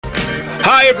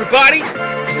Hi, everybody.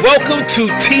 Welcome to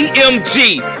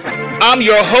TMG. I'm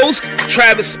your host,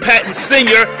 Travis Patton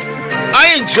Sr.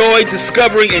 I enjoy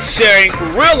discovering and sharing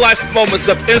real-life moments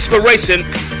of inspiration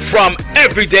from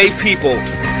everyday people.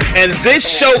 And this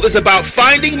show is about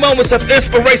finding moments of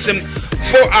inspiration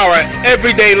for our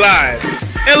everyday lives.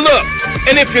 And look,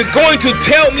 and if you're going to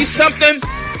tell me something,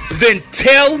 then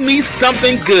tell me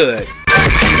something good.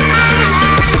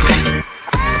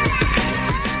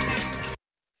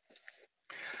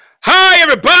 Hi,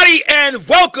 everybody, and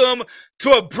welcome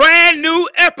to a brand new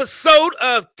episode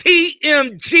of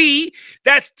TMG.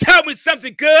 That's Tell Me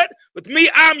Something Good. With me,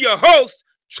 I'm your host,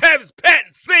 Travis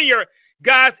Patton Sr.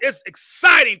 Guys, it's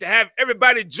exciting to have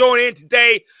everybody join in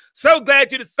today. So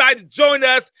glad you decided to join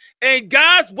us. And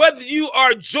guys, whether you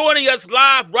are joining us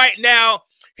live right now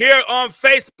here on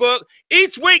Facebook,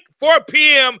 each week, 4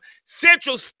 p.m.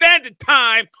 Central Standard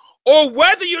Time, or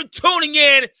whether you're tuning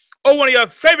in on one of your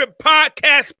favorite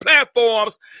podcast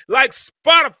platforms like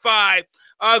Spotify,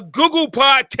 Google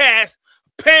Podcasts,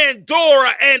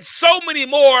 Pandora, and so many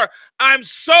more. I'm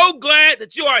so glad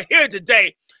that you are here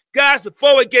today. Guys,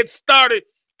 before we get started,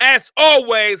 as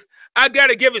always, I got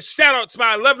to give a shout out to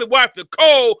my lovely wife,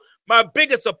 Nicole, my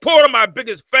biggest supporter, my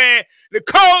biggest fan.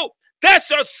 Nicole, that's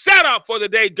your shout out for the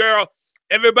day, girl.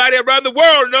 Everybody around the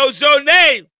world knows your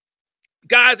name.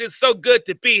 Guys, it's so good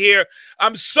to be here.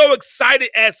 I'm so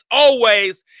excited, as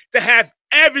always, to have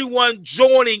everyone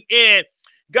joining in.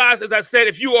 Guys, as I said,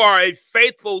 if you are a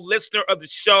faithful listener of the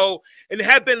show and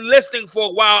have been listening for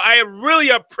a while, I really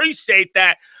appreciate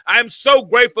that. I'm so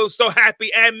grateful, so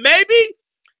happy. And maybe,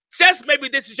 just maybe,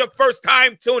 this is your first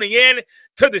time tuning in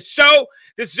to the show.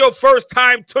 This is your first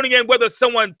time tuning in, whether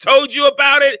someone told you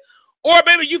about it or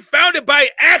maybe you found it by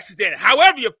accident.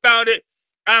 However you found it,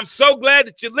 I'm so glad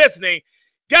that you're listening.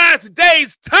 Guys,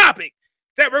 today's topic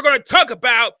that we're going to talk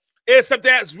about is something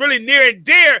that's really near and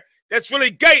dear, that's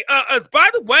really great. By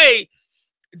the way,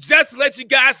 just to let you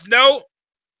guys know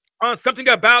on something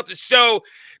about the show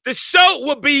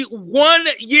will be 1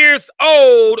 year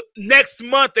old next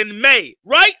month in May,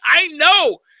 right? I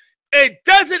know it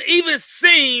doesn't even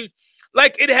seem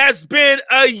like it has been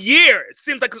a year. It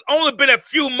seems like it's only been a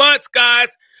few months, guys,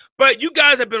 but you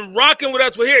guys have been rocking with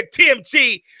us. We're here at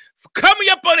TMG. Coming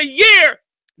up on a year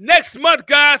next month,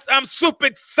 guys. I'm super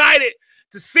excited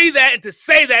to see that and to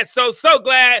say that. So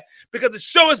glad, because the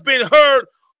show has been heard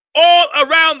all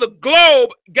around the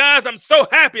globe. Guys, I'm so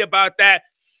happy about that.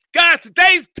 Guys,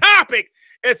 today's topic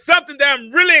is something that I'm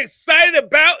really excited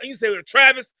about. And you say, well,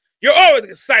 Travis, you're always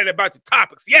excited about your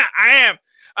topics. Yeah, I am.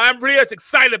 I'm really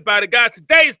excited about it, guys.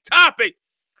 Today's topic,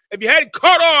 if you hadn't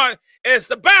caught on, is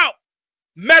about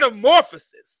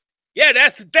metamorphosis. Yeah,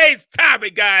 that's today's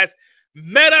topic, guys.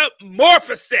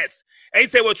 Metamorphosis. And you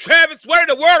say, well, Travis, what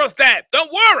in the world is that?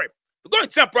 Don't worry. We're going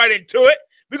to jump right into it.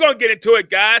 We're going to get into it,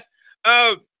 guys.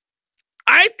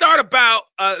 I thought about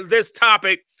this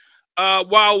topic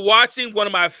while watching one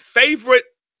of my favorite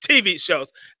TV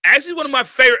shows. Actually, one of my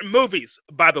favorite movies,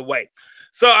 by the way.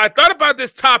 So I thought about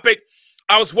this topic.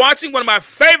 I was watching one of my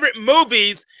favorite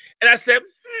movies, and I said,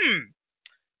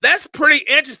 that's pretty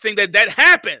interesting that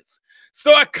happens.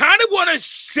 So I kind of want to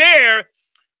share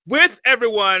with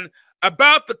everyone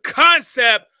about the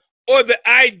concept or the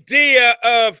idea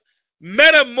of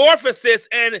metamorphosis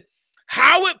and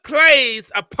how it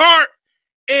plays a part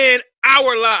in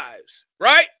our lives,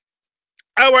 right?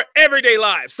 Our everyday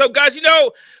lives. So, guys, you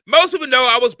know, most people know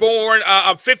I was born,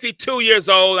 I'm 52 years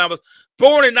old. I was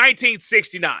born in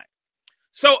 1969.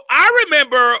 So I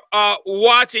remember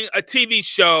watching a TV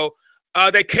show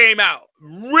that came out,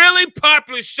 really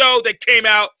popular show that came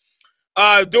out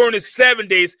during the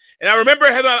 70s. And I remember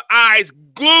having my eyes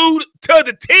glued to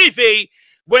the TV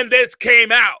when this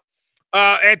came out.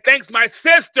 And thanks to my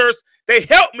sisters, they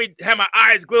helped me have my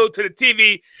eyes glued to the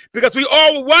TV because we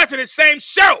all were watching the same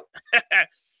show.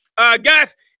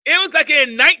 Guys, it was like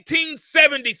in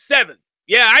 1977.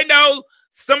 Yeah, I know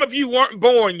some of you weren't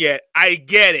born yet. I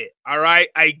get it, all right?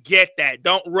 I get that.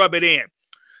 Don't rub it in.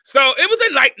 So it was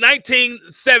in like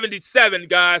 1977,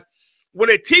 guys, when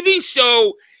a TV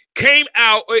show came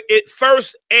out. It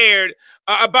first aired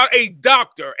about a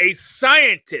doctor, a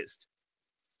scientist,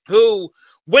 who,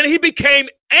 when he became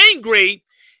angry,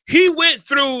 he went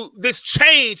through this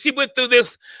change. He went through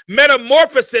this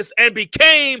metamorphosis and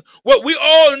became what we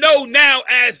all know now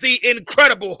as the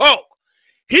Incredible Hulk.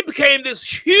 He became this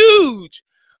huge,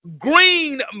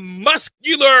 green,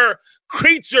 muscular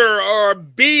creature or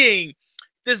being,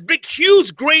 this big,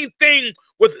 huge green thing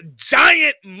with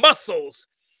giant muscles.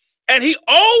 And he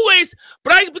always,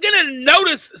 but I began to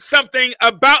notice something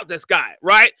about this guy,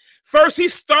 right? First, he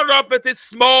started off as this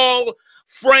small,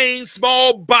 frame,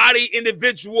 small body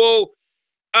individual.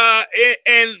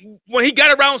 And when he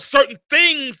got around certain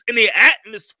things in the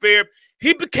atmosphere,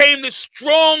 he became this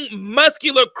strong,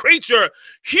 muscular creature,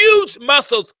 huge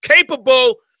muscles,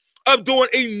 capable of doing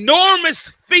enormous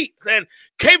feats and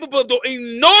capable of doing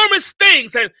enormous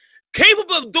things and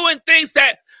capable of doing things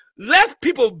that left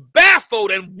people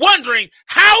baffled and wondering,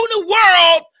 how in the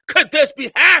world could this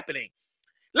be happening?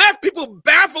 Left people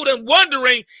baffled and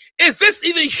wondering, is this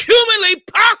even humanly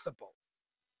possible?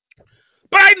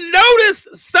 But I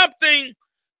noticed something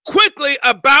quickly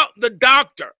about the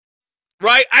doctor,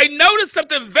 right? I noticed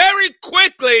something very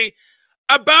quickly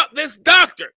about this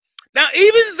doctor. Now,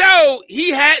 even though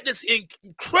he had this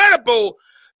incredible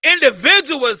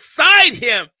individual inside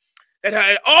him that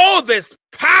had all this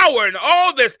power and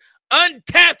all this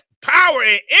untapped power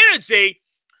and energy,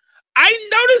 I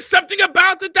noticed something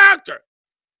about the doctor.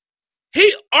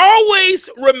 He always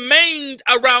remained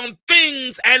around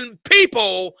things and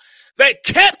people that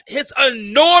kept his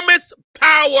enormous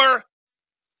power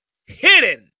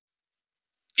hidden.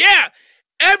 Yeah,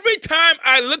 every time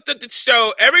I looked at the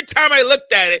show, every time I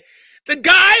looked at it, the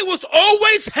guy was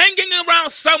always hanging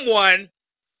around someone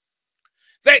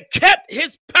that kept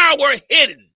his power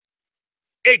hidden.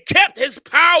 It kept his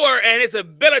power and his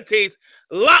abilities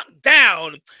locked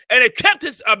down, and it kept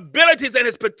his abilities and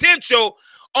his potential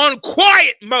on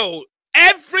quiet mode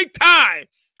every time.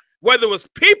 Whether it was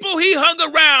people he hung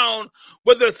around,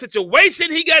 whether a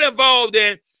situation he got involved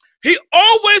in, he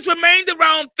always remained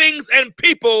around things and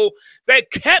people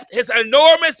that kept his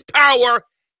enormous power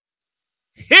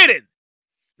hidden,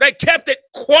 that kept it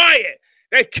quiet,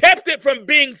 that kept it from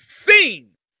being seen.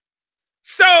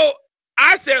 So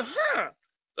I said,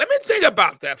 let me think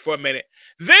about that for a minute.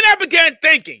 Then I began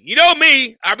thinking, you know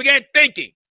me, I began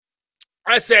thinking.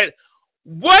 I said,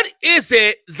 what is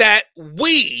it that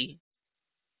we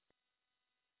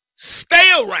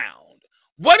stay around?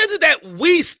 What is it that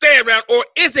we stay around? Or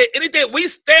is it anything we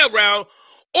stay around?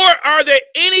 Or are there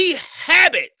any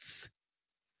habits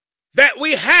that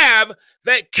we have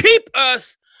that keep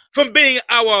us from being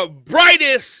our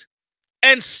brightest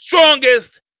and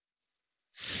strongest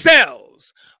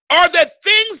selves? Are there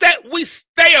things that we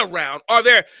stay around? Are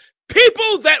there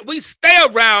people that we stay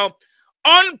around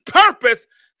on purpose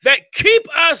that keep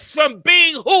us from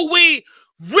being who we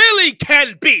really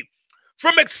can be,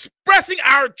 from expressing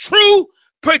our true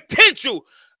potential?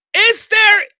 Is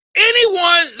there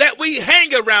anyone that we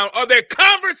hang around? Are there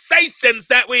conversations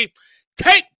that we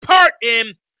take part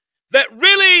in that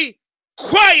really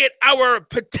quiet our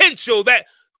potential, that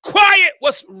quiet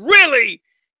what's really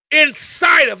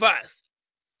inside of us?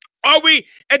 Are we,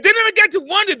 and then I got to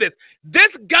wonder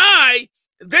this guy,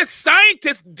 this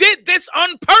scientist did this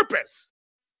on purpose.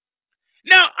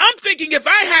 Now, I'm thinking if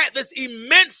I had this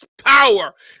immense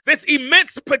power, this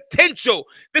immense potential,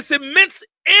 this immense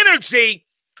energy,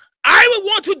 I would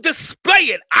want to display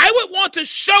it. I would want to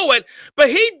show it, but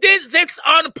he did this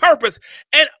on purpose.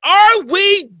 And are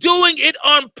we doing it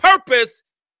on purpose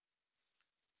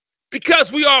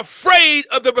because we are afraid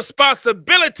of the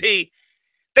responsibility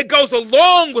that goes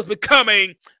along with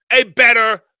becoming a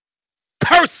better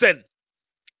person?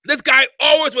 This guy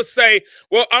always would say,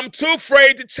 well, I'm too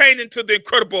afraid to change into the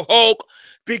Incredible Hulk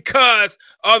because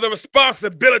of the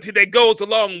responsibility that goes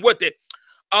along with it.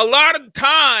 A lot of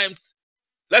times,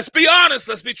 let's be honest,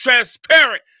 let's be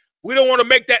transparent, we don't want to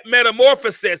make that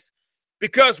metamorphosis,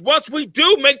 because once we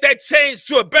do make that change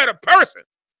to a better person,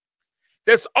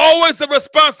 there's always the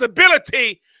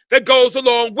responsibility that goes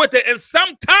along with it. And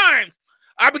sometimes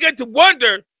I begin to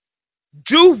wonder,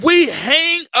 do we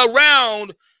hang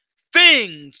around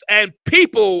things and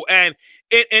people and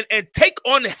take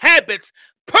on habits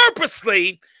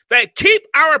purposely that keep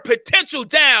our potential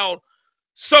down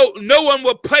so no one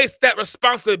will place that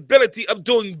responsibility of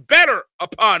doing better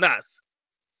upon us?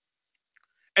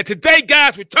 And today,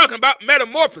 guys, we're talking about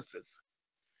metamorphosis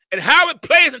and how it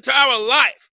plays into our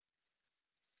life.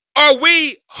 Are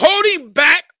we holding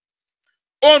back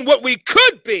on what we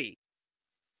could be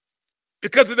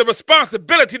because of the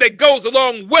responsibility that goes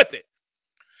along with it?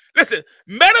 Listen,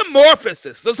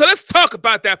 metamorphosis. So let's talk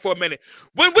about that for a minute.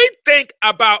 When we think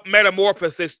about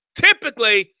metamorphosis,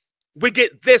 typically we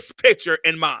get this picture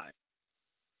in mind,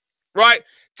 right?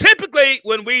 Typically,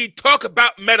 when we talk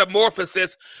about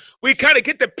metamorphosis, we kind of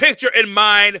get the picture in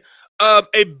mind of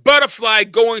a butterfly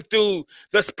going through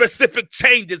the specific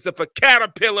changes of a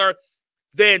caterpillar,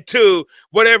 then to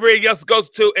whatever it else goes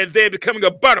to, and then becoming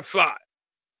a butterfly.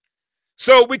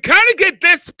 So we kind of get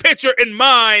this picture in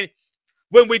mind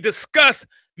when we discuss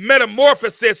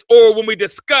metamorphosis or when we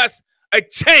discuss a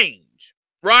change,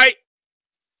 right?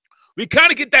 we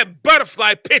kind of get that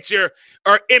butterfly picture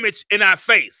or image in our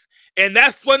face. And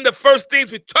that's one of the first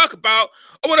things we talk about,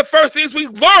 or one of the first things we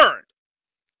learned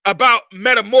about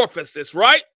metamorphosis,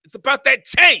 right? It's about that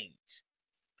change.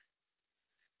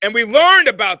 And we learned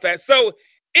about that. So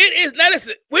it is, now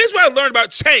listen, here's what I learned about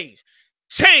change.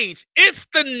 Change, it's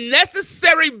the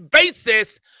necessary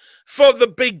basis for the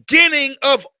beginning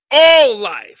of all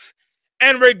life.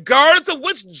 And regardless of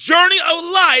which journey of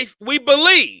life we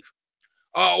believe,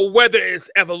 whether it's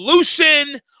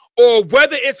evolution or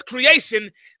whether it's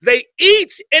creation, they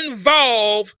each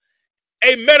involve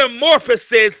a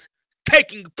metamorphosis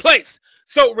taking place.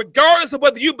 So regardless of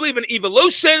whether you believe in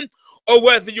evolution or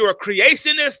whether you're a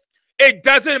creationist, it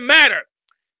doesn't matter.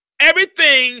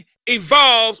 Everything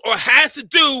evolves or has to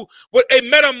do with a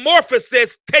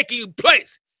metamorphosis taking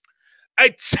place,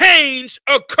 a change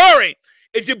occurring.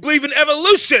 If you believe in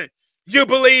evolution, you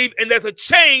believe and there's a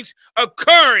change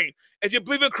occurring. If you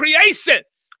believe in creation,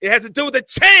 it has to do with a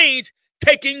change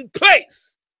taking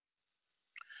place.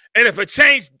 And if a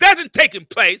change doesn't take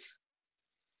place,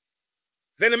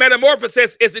 then the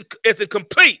metamorphosis isn't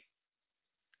complete.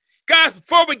 Guys,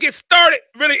 before we get started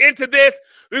really into this,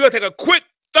 we're going to take a quick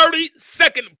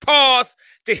 30-second pause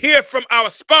to hear from our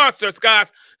sponsors,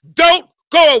 guys. Don't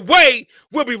go away.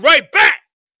 We'll be right back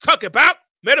talking about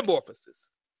metamorphosis.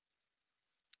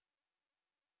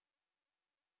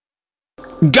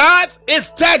 Guys,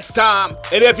 it's tax time,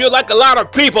 and if you're like a lot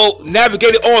of people,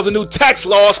 navigating all the new tax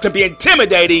laws can be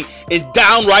intimidating and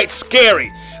downright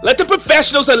scary. Let the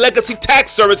professionals at Legacy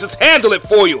Tax Services handle it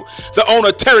for you. The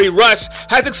owner, Terry Rush,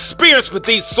 has experience with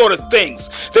these sort of things.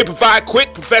 They provide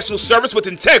quick professional service with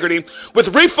integrity,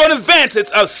 with refund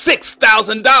advances of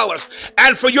 $6,000.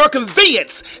 And for your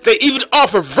convenience, they even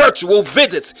offer virtual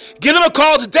visits. Give them a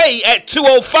call today at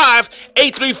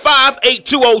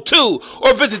 205-835-8202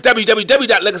 or visit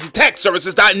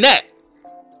www.legacytaxservices.net.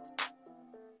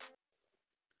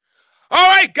 All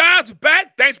right, guys, we're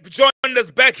back. Thanks for joining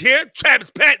us back here.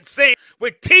 Travis Patton saying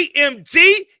with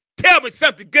TMG. Tell me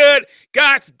something good.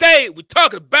 Guys, today we're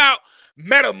talking about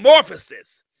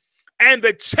metamorphosis and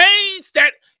the change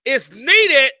that is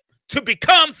needed to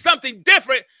become something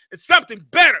different and something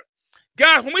better.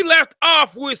 Guys, when we left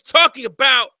off, we was talking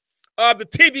about the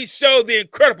TV show The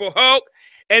Incredible Hulk,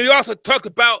 and we also talked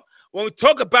about, when we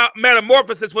talk about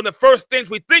metamorphosis, one of the first things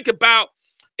we think about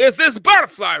is this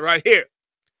butterfly right here,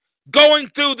 going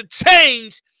through the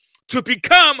change to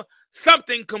become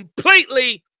something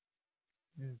completely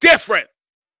different.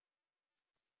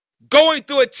 Going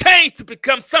through a change to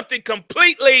become something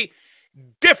completely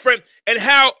different, and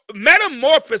how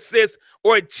metamorphosis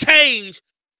or a change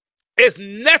is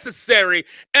necessary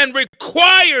and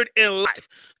required in life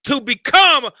to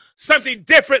become something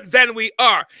different than we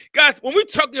are. Guys, when we're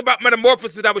talking about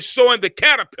metamorphosis, I was showing the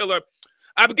caterpillar,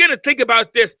 I began to think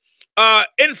about this.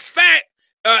 In fact,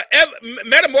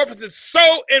 metamorphosis is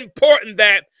so important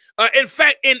that, in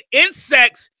fact, in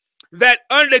insects that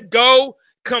undergo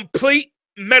complete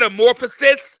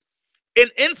metamorphosis, in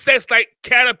insects like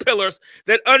caterpillars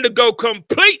that undergo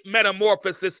complete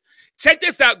metamorphosis, check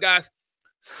this out, guys.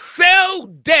 Cell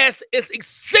death is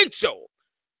essential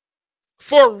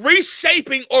for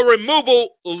reshaping or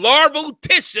removal larval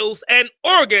tissues and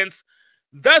organs,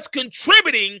 thus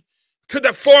contributing to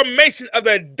the formation of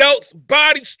the adult's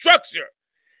body structure.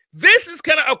 This is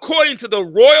kind of according to the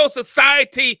Royal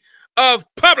Society of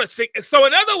Publishing. And so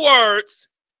in other words,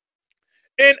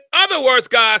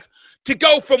 guys, to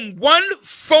go from one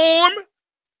form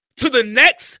to the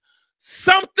next,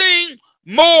 something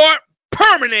more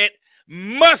permanent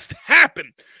must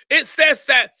happen. It says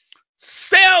that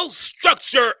cell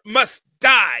structure must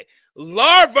die,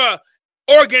 larva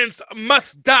organs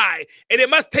must die, and it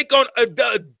must take on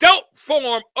the adult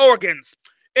form organs.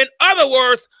 In other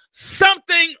words,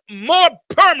 something more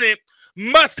permanent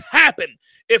must happen.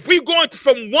 If we're going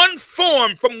from one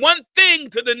form, from one thing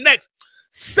to the next,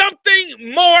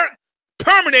 something more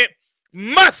permanent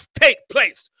must take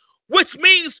place, which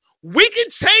means we can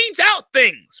change out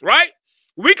things, right?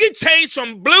 We can change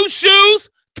from blue shoes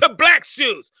to black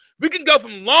shoes. We can go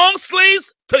from long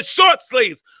sleeves to short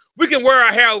sleeves. We can wear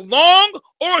our hair long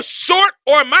or short,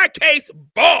 or in my case,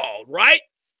 bald, right?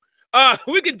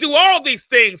 We can do all these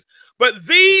things, but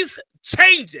these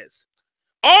changes,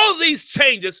 all these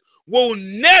changes will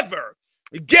never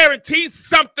guarantee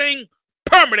something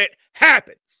permanent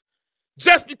happens.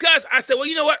 Just because I said, well,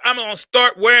 you know what? I'm going to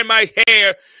start wearing my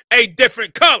hair a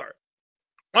different color.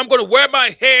 I'm going to wear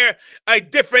my hair a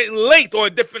different length or a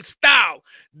different style.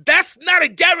 That's not a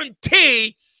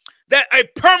guarantee that a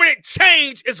permanent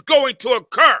change is going to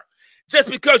occur. just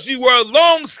because you wear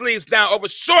long sleeves now over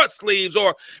short sleeves,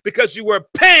 or because you wear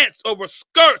pants over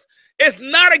skirts, it's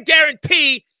not a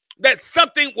guarantee that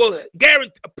something will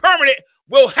guarantee permanent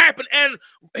will happen. And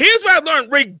here's what I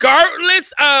learned: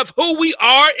 regardless of who we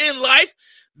are in life,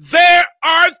 there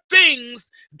are things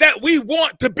that we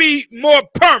want to be more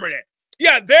permanent.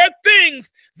 Yeah, there are things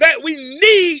that we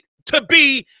need to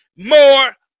be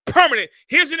more permanent.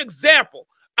 Here's an example.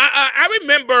 I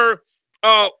remember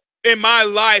in my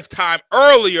lifetime,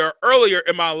 earlier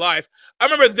in my life, I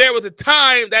remember there was a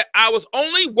time that I was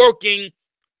only working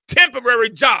temporary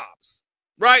jobs,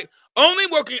 right? Only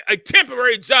working a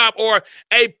temporary job or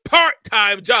a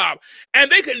part-time job.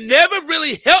 And they could never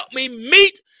really help me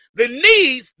meet the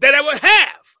needs that I would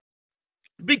have,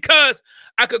 because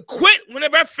I could quit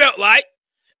whenever I felt like,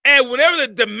 and whenever the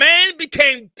demand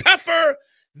became tougher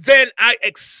than I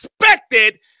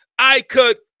expected, I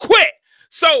could quit.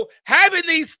 So having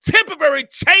these temporary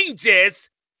changes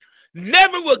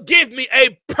never will give me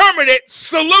a permanent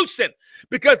solution,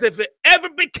 because if it ever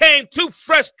became too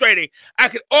frustrating, I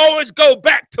could always go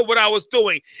back to what I was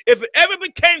doing. If it ever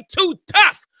became too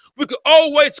tough, we could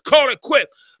always call it quit.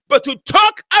 But to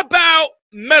talk about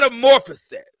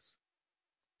metamorphosis,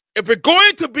 if we're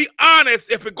going to be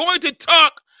honest, if we're going to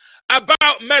talk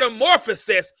about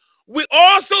metamorphosis, we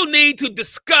also need to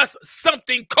discuss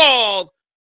something called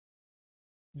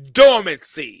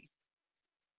dormancy.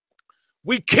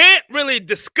 We can't really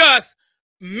discuss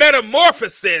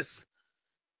metamorphosis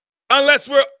unless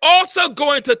we're also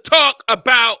going to talk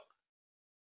about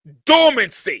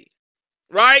dormancy,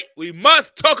 right? We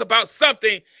must talk about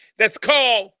something that's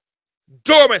called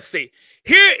dormancy.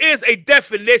 Here is a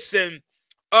definition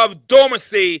of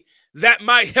dormancy that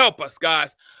might help us,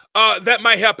 guys, that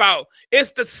might help out.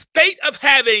 It's the state of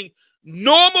having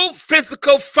normal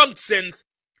physical functions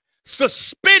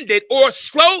suspended or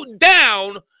slowed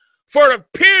down for a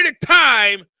period of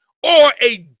time, or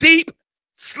a deep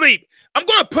sleep. I'm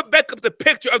going to put back up the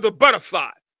picture of the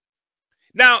butterfly.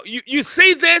 Now, you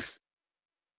see this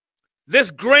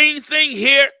green thing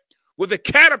here, where the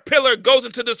caterpillar goes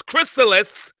into this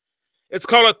chrysalis. It's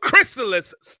called a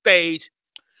chrysalis stage.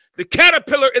 The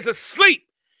caterpillar is asleep.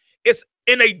 It's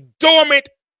in a dormant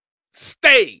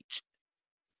stage.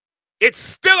 It's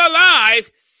still alive,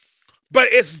 but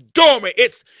it's dormant.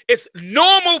 It's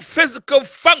normal physical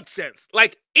functions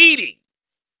like eating,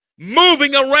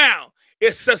 moving around.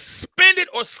 It's suspended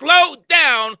or slowed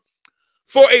down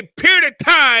for a period of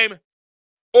time,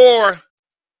 or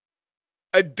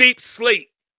a deep sleep.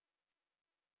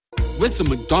 With the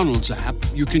McDonald's app,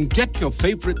 you can get your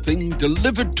favorite thing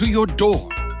delivered to your door.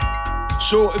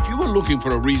 So if you were looking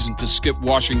for a reason to skip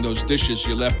washing those dishes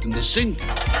you left in the sink,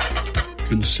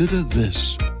 consider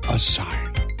this a sign.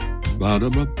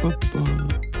 Ba-da-ba-ba-ba.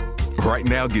 Right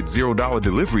now, get $0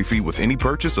 delivery fee with any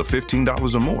purchase of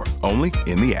 $15 or more, only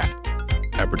in the app.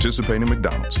 At participating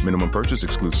McDonald's, minimum purchase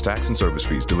excludes tax and service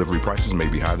fees. Delivery prices may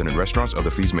be higher than in restaurants. Other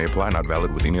fees may apply. Not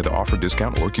valid with any other offer,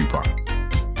 discount, or coupon.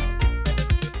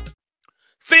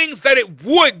 Things that it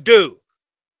would do.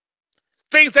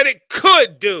 Things that it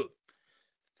could do.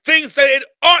 Things that it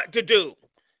ought to do.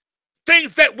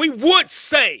 Things that we would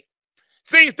say.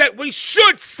 Things that we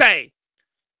should say.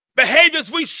 Behaviors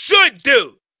we should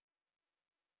do.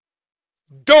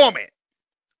 Dormant.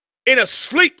 In a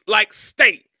sleep-like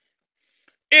state.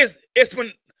 It's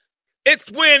when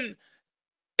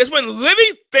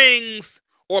living things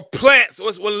or plants,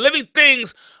 or when living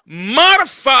things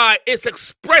modify its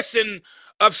expression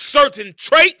of certain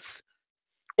traits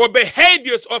or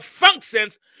behaviors or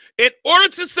functions in order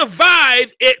to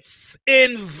survive its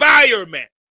environment.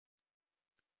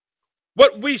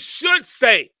 What we should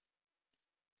say,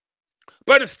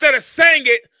 but instead of saying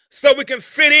it so we can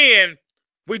fit in,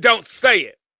 we don't say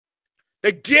it.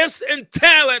 The gifts and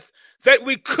talents that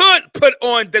we could put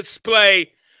on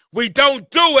display, we don't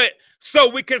do it so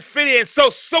we can fit in, so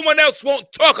someone else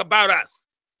won't talk about us,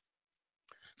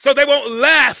 so they won't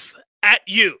laugh at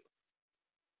you.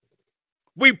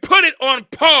 We put it on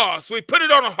pause, we put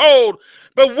it on hold,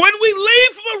 but when we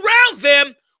leave from around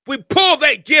them, we pull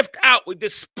that gift out, we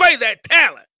display that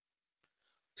talent.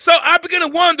 So I begin to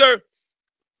wonder,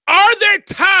 are there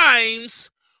times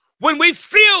when we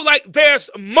feel like there's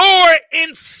more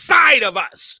inside of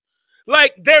us?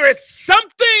 Like there is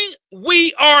something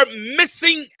we are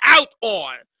missing out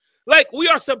on. Like we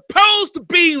are supposed to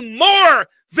be more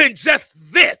than just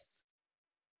this.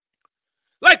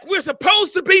 Like we're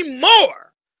supposed to be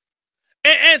more.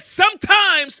 And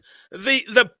sometimes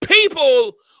the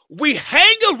people we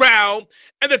hang around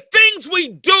and the things we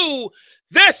do,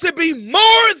 there should be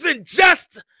more than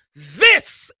just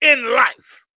this in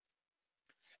life.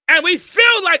 and we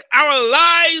feel like our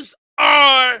lives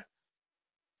are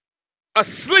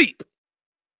asleep.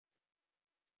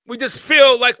 We just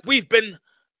feel like we've been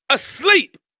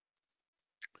asleep.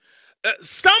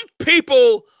 Some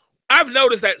people, I've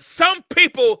noticed that some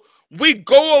people, we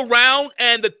go around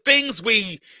and the things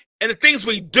we do and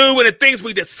the things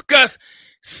we discuss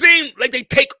seem like they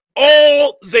take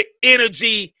all the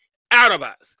energy out of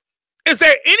us. Is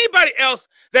there anybody else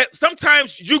that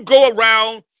sometimes you go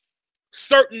around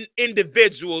certain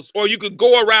individuals, or you could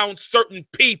go around certain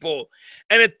people,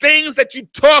 and the things that you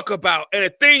talk about and the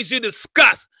things you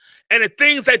discuss and the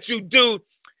things that you do,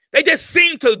 they just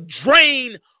seem to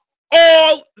drain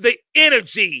all the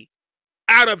energy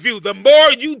out of you? The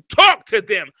more you talk to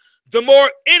them, the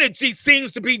more energy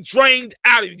seems to be drained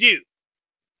out of you.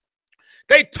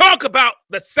 They talk about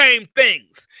the same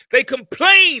things. They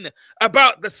complain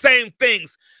about the same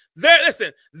things.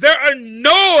 They're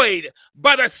annoyed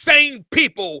by the same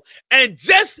people. And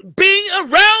just being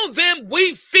around them,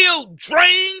 we feel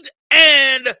drained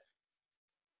and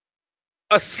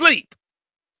asleep.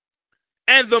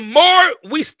 And the more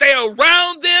we stay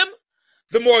around them,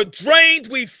 the more drained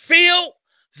we feel,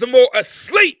 the more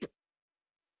asleep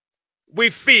we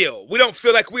feel. We don't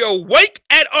feel like we're awake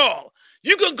at all.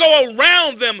 You can go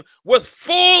around them with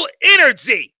full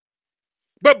energy,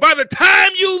 but by the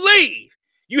time you leave,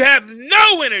 you have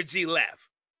no energy left.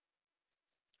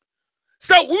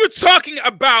 So we were talking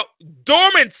about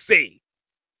dormancy,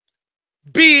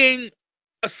 being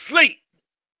asleep,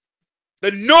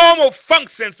 the normal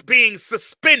functions being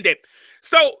suspended.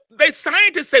 So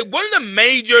scientists say one of the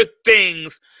major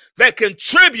things that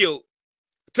contribute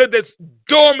to this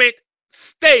dormant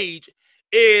stage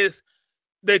is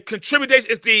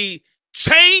the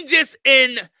changes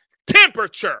in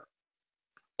temperature,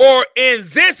 or in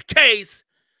this case,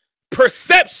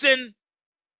 perception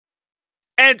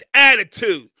and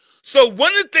attitude. So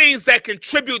one of the things that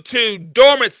contribute to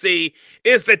dormancy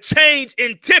is the change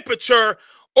in temperature,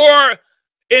 or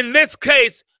in this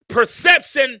case,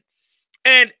 perception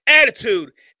and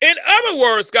attitude. In other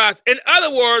words, guys,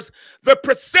 the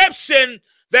perception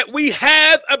that we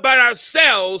have about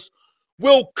ourselves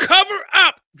will cover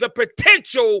up the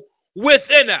potential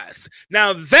within us.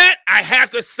 Now that I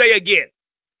have to say again,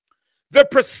 the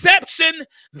perception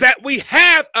that we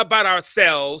have about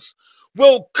ourselves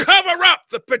will cover up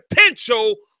the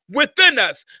potential within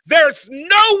us. There's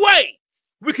no way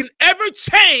we can ever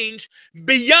change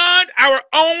beyond our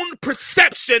own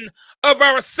perception of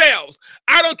ourselves.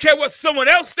 I don't care what someone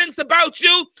else thinks about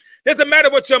you. Doesn't matter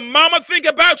what your mama think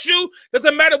about you.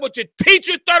 Doesn't matter what your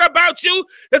teacher thought about you.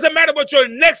 Doesn't matter what your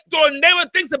next door neighbor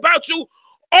thinks about you.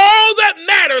 All that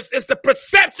matters is the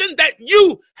perception that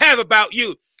you have about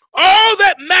you. All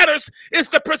that matters is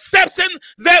the perception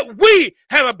that we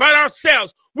have about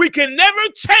ourselves. We can never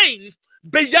change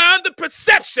beyond the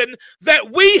perception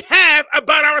that we have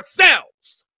about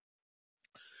ourselves.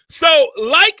 So,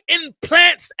 like in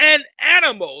plants and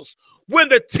animals, when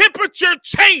the temperature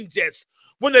changes,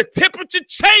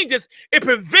 it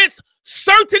prevents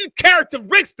certain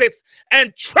characteristics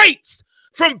and traits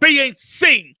from being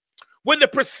seen. When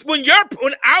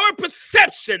our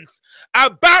perceptions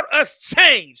about us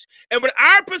change, and when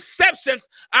our perceptions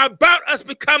about us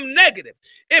become negative,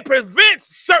 it prevents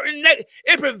certain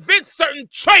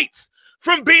traits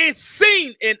from being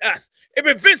seen in us. It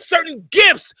prevents certain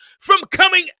gifts from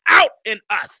coming out in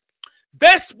us.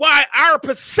 That's why our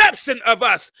perception of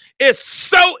us is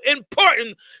so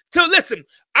important to listen.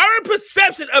 Our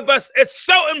perception of us is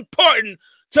so important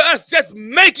to us just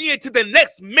making it to the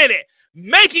next minute,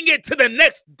 making it to the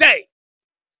next day.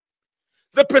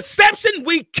 The perception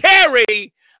we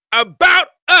carry about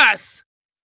us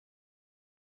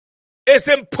is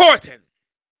important.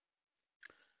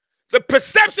 The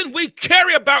perception we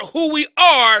carry about who we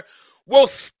are will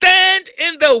stand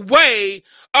in the way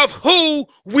of who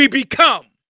we become.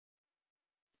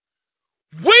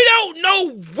 We don't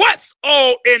know what's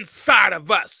all inside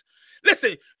of us.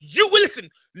 Listen,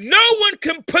 no one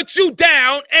can put you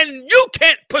down, and you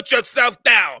can't put yourself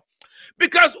down,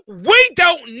 because we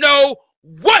don't know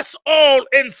what's all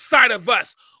inside of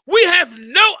us. We have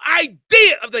no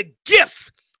idea of the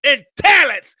gifts and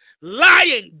talents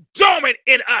lying dormant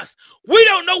in us. We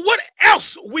don't know what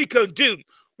else we can do.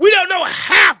 We don't know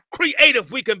how creative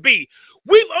we can be.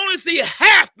 We only see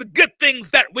half the good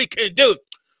things that we can do.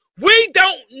 We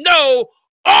don't know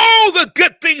all the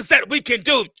good things that we can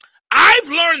do. I've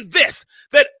learned this,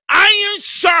 that iron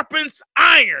sharpens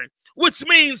iron, which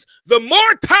means the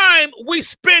more time we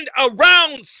spend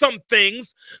around some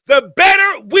things, the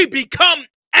better we become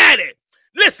at it.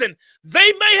 Listen,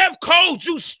 they may have called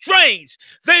you strange.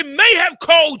 They may have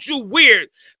called you weird.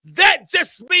 That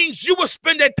just means you were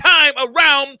spending time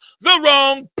around the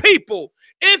wrong people.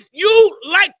 If you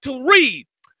like to read,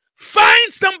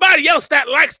 find somebody else that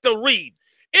likes to read.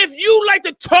 If you like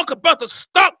to talk about the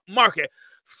stock market,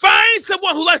 find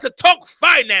someone who likes to talk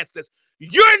finances.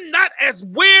 You're not as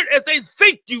weird as they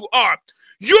think you are.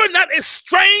 You're not as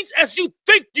strange as you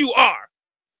think you are.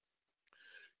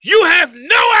 You have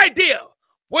no idea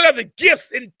what other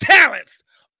gifts and talents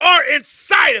are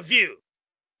inside of you.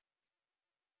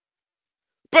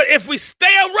 But if we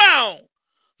stay around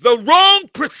the wrong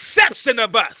perception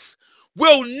of us,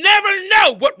 we'll never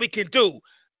know what we can do.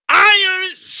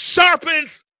 Iron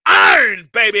sharpens iron,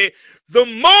 baby. The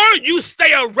more you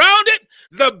stay around it,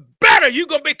 the better you're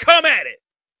going to become at it.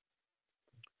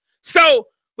 So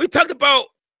we talked about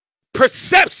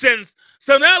perceptions.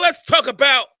 So now let's talk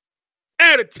about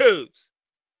attitudes.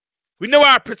 We know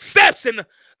our perception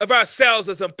of ourselves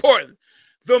is important.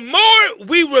 The more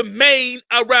we remain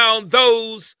around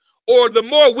those, or the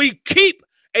more we keep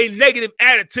a negative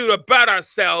attitude about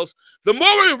ourselves, the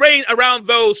more we remain around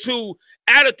those whose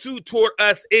attitude toward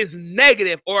us is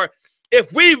negative, or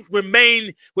if we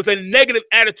remain with a negative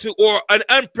attitude or an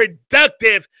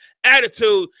unproductive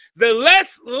attitude, the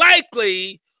less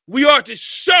likely we are to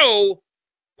show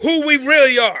who we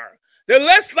really are. The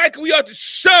less likely we are to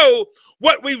show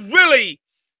what we really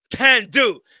can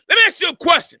do. Let me ask you a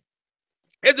question.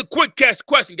 It's a quick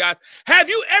question, guys. Have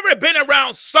you ever been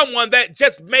around someone that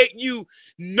just made you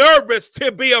nervous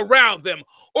to be around them?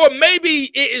 Or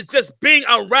maybe it is just being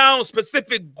around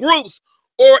specific groups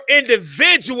or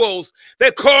individuals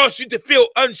that cause you to feel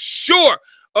unsure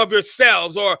of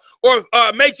yourselves, or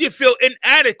makes you feel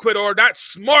inadequate or not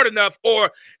smart enough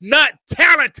or not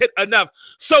talented enough.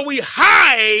 So we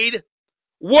hide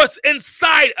what's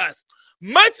inside us.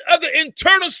 Much of the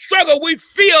internal struggle we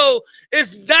feel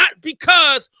is not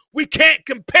because we can't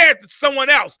compare to someone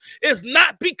else. It's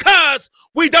not because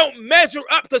we don't measure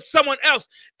up to someone else.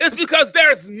 It's because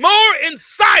there's more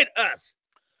inside us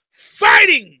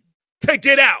fighting to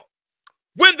get out.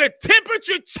 When the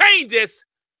temperature changes,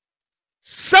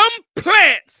 some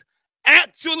plants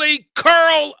actually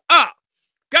curl up.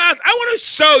 Guys, I want to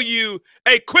show you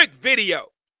a quick video.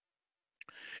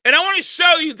 And I want to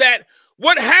show you that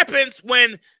what happens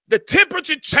when the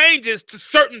temperature changes to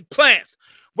certain plants.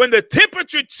 When the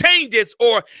temperature changes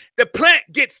or the plant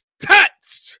gets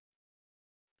touched,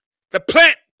 the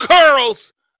plant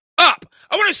curls up.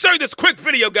 I want to show you this quick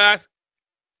video, guys.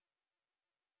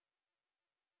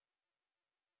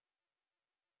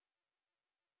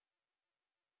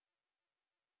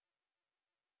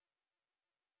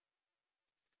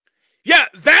 Yeah,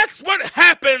 that's what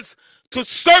happens to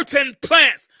certain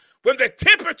plants when the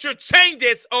temperature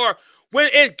changes or when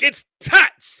it gets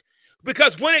touched.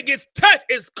 Because when it gets touched,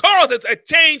 it causes a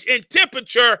change in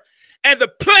temperature and the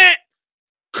plant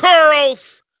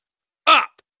curls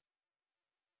up.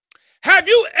 Have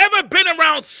you ever been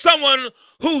around someone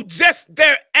who just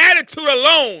their attitude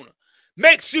alone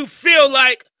makes you feel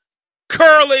like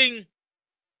curling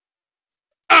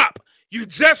up? You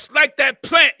just like that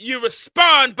plant, you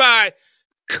respond by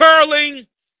curling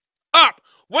up.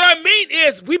 What I mean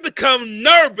is we become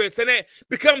nervous and it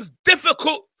becomes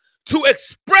difficult to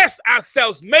express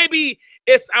ourselves. Maybe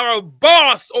it's our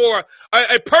boss or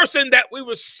a person that we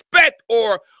respect,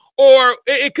 or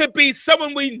it could be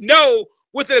someone we know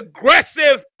with an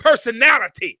aggressive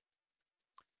personality.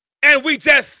 And we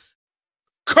just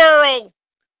curl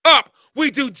up.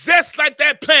 We do just like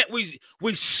that plant.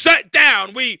 We shut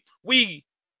down. We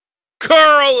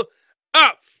curl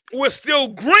up. We're still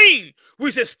green.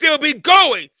 We should still be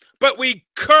going, but we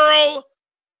curl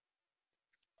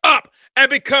up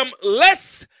and become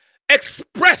less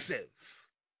expressive.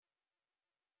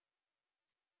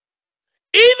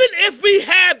 Even if we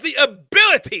had the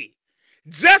ability,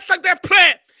 just like that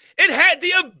plant, it had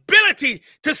the ability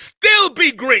to still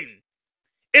be green.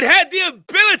 It had the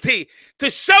ability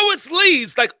to show its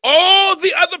leaves like all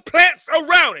the other plants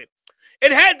around it.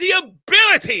 It had the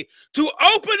ability to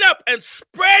open up and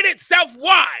spread itself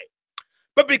wide.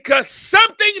 But because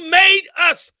something made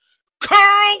us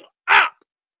curl up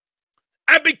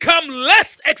and become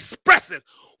less expressive,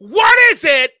 what is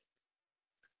it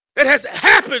that has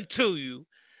happened to you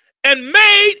and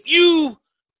made you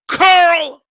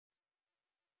curl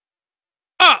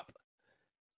up?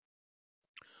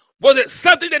 Was it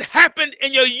something that happened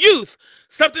in your youth?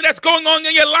 Something that's going on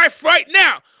in your life right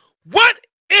now? What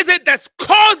is it that's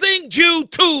causing you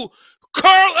to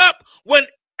curl up when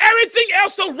everything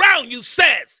else around you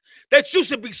says that you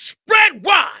should be spread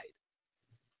wide?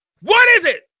 What is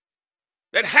it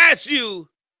that has you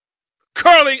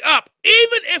curling up,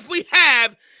 even if we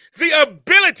have the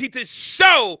ability to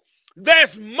show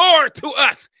there's more to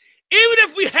us, even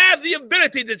if we have the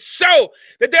ability to show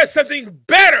that there's something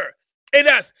better in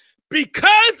us,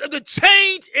 because of the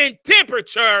change in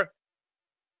temperature,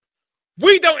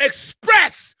 we don't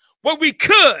express what we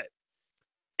could,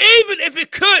 even if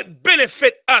it could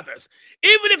benefit others,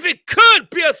 even if it could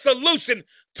be a solution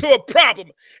to a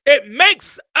problem. It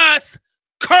makes us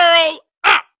curl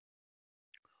up.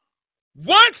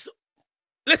 Once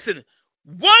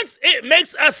it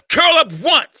makes us curl up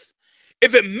once,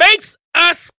 if it makes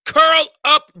us curl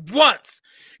up once,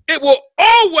 it will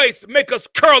always make us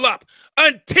curl up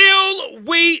until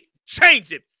we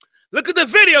change it. Look at the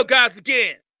video, guys,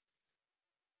 again.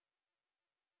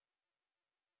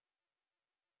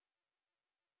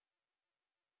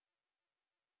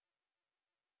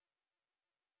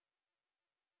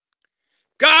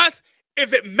 Guys,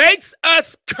 if it makes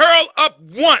us curl up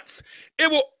once,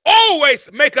 it will always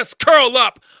make us curl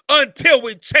up until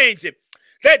we change it.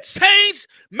 That change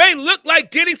may look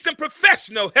like getting some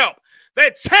professional help.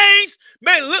 That change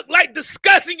may look like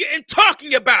discussing it and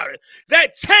talking about it.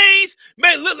 That change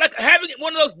may look like having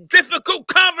one of those difficult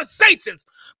conversations.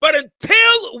 But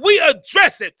until we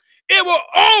address it, it will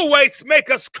always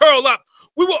make us curl up.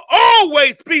 We will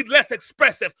always be less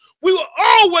expressive. We will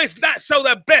always not show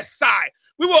the best side.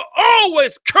 We will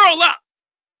always curl up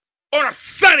on a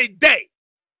sunny day.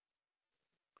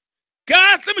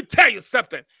 Guys, let me tell you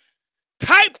something.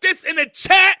 Type this in the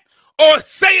chat or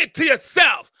say it to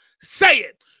yourself. Say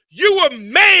it. You were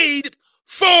made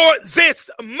for this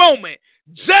moment.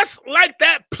 Just like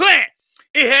that plant.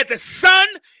 It had the sun.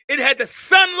 It had the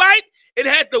sunlight. It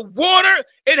had the water.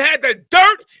 It had the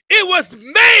dirt. It was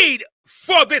made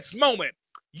for this moment.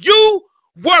 You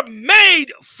were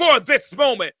made for this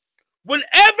moment.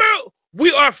 Whenever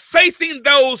we are facing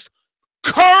those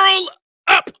curl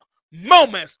up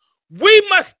moments, we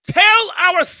must tell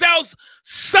ourselves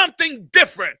something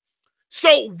different.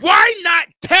 So why not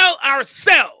tell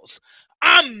ourselves,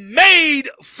 I'm made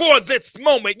for this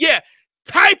moment? Yeah,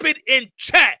 type it in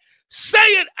chat. Say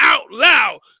it out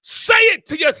loud. Say it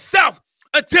to yourself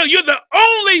until you're the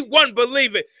only one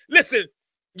believe it. Listen,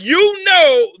 you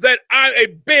know that I'm a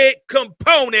big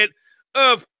component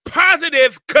of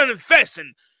positive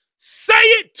confession. Say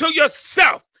it to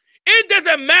yourself. It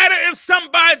doesn't matter if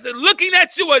somebody's looking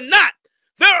at you or not.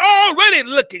 They're already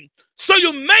looking. So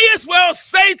you may as well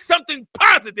say something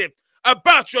positive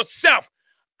about yourself.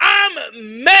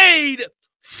 I'm made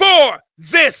for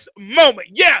this moment.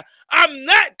 Yeah, I'm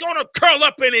not going to curl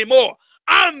up anymore.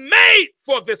 I'm made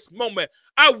for this moment.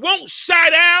 I won't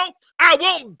shy down. I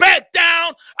won't back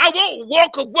down. I won't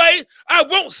walk away. I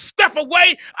won't step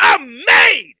away. I'm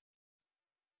made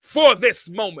for this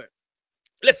moment.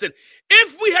 Listen,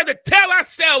 if we had to tell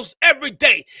ourselves every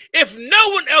day, if no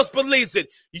one else believes it,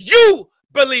 you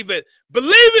believe it.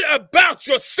 Believe it about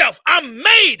yourself. I'm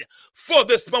made for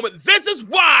this moment. This is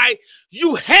why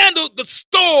you handled the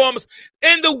storms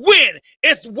and the wind.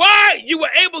 It's why you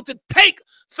were able to take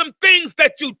some things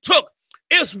that you took.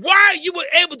 It's why you were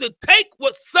able to take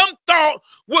what some thought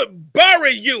would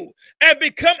bury you and be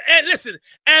able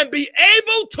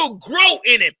to grow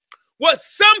in it. What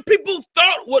some people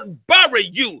thought would bury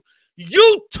you,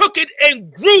 you took it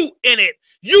and grew in it.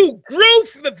 You grew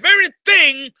from the very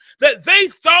thing that they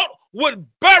thought would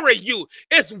bury you.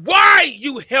 It's why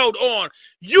you held on.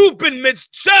 You've been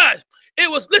misjudged.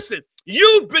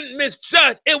 You've been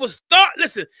misjudged. It was thought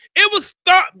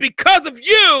because of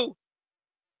you.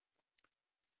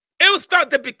 It was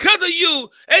thought that because of you,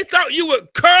 they thought you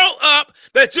would curl up,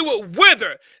 that you would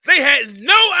wither. They had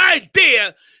no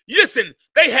idea. Listen,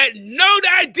 they had no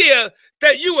idea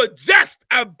that you were just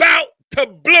about to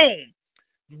bloom.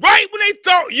 Right when they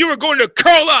thought you were going to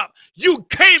curl up, you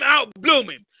came out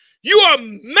blooming. You are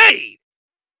made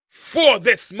for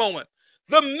this moment.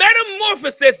 The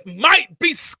metamorphosis might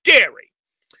be scary.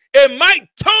 It might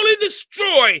totally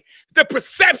destroy the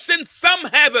perception some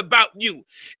have about you.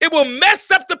 It will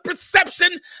mess up the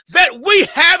perception that we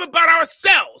have about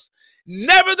ourselves.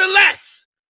 Nevertheless,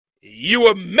 you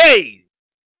were made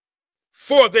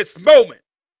for this moment.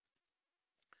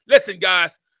 Listen,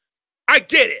 guys, I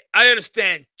get it. I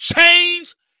understand.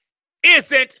 Change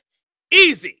isn't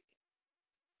easy,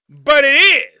 but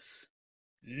it is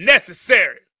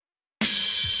necessary.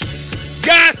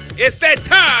 Guys, it's that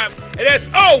time, and as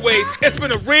always, it's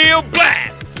been a real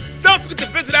blast. Don't forget to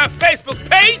visit our Facebook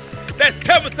page. That's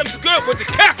Tell Me Something Good with the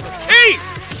capital T.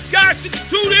 Guys, you can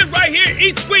tune in right here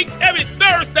each week, every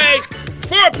Thursday,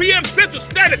 4 p.m. Central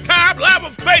Standard Time, live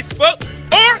on Facebook,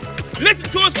 or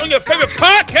Listen to us on your favorite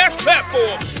podcast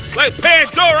platform like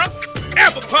Pandora,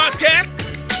 Apple Podcasts,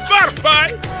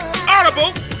 Spotify,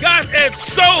 Audible, guys, and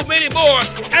so many more.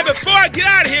 And before I get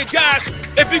out of here, guys,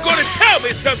 if you're going to tell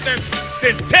me something,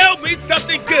 then tell me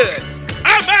something good.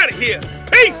 I'm out of here.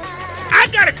 Peace. I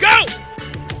gotta go.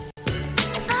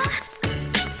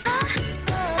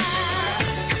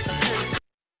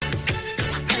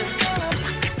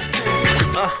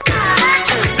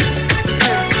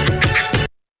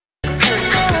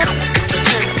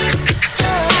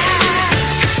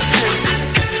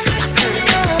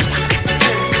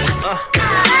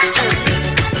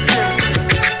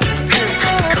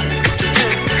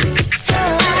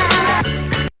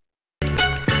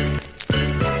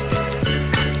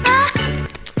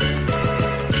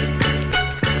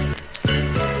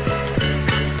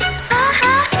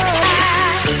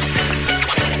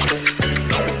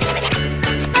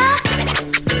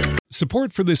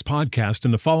 Support for this podcast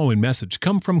and the following message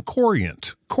come from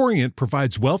Corient. Corient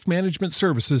provides wealth management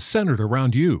services centered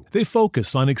around you. They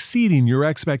focus on exceeding your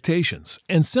expectations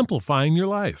and simplifying your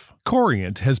life.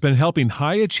 Corient has been helping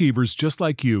high achievers just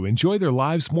like you enjoy their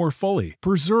lives more fully,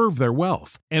 preserve their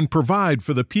wealth, and provide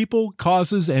for the people,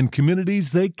 causes, and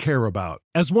communities they care about.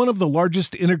 As one of the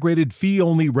largest integrated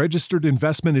fee-only registered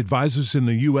investment advisors in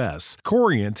the U.S.,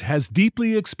 Corient has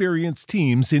deeply experienced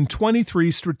teams in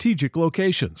 23 strategic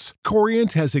locations.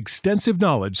 Corient has extensive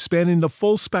knowledge spanning the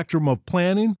full spectrum of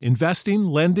planning, investing,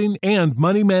 lending, and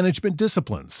money management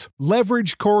disciplines.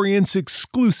 Leverage Corient's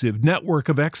exclusive network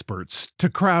of experts to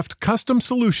craft custom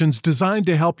solutions designed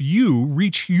to help you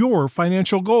reach your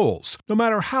financial goals, no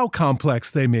matter how complex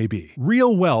they may be.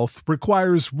 Real wealth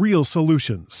requires real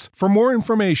solutions. For more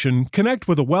information, connect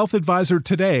with a wealth advisor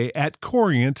today at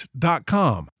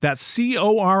Corient.com. That's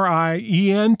Corient.com.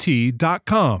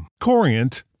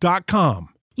 Corient.com.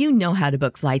 You know how to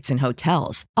book flights and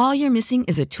hotels. All you're missing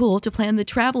is a tool to plan the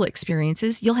travel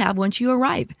experiences you'll have once you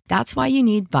arrive. That's why you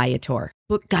need Viator.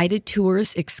 Book guided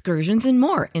tours, excursions, and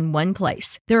more in one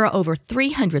place. There are over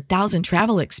 300,000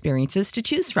 travel experiences to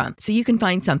choose from, so you can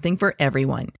find something for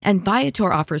everyone. And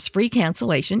Viator offers free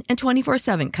cancellation and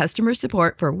 24/7 customer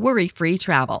support for worry-free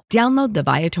travel. Download the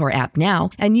Viator app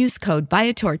now and use code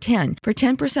Viator10 for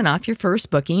 10% off your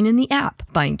first booking in the app.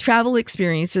 Find travel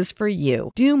experiences for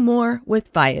you. Do more with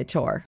Viator.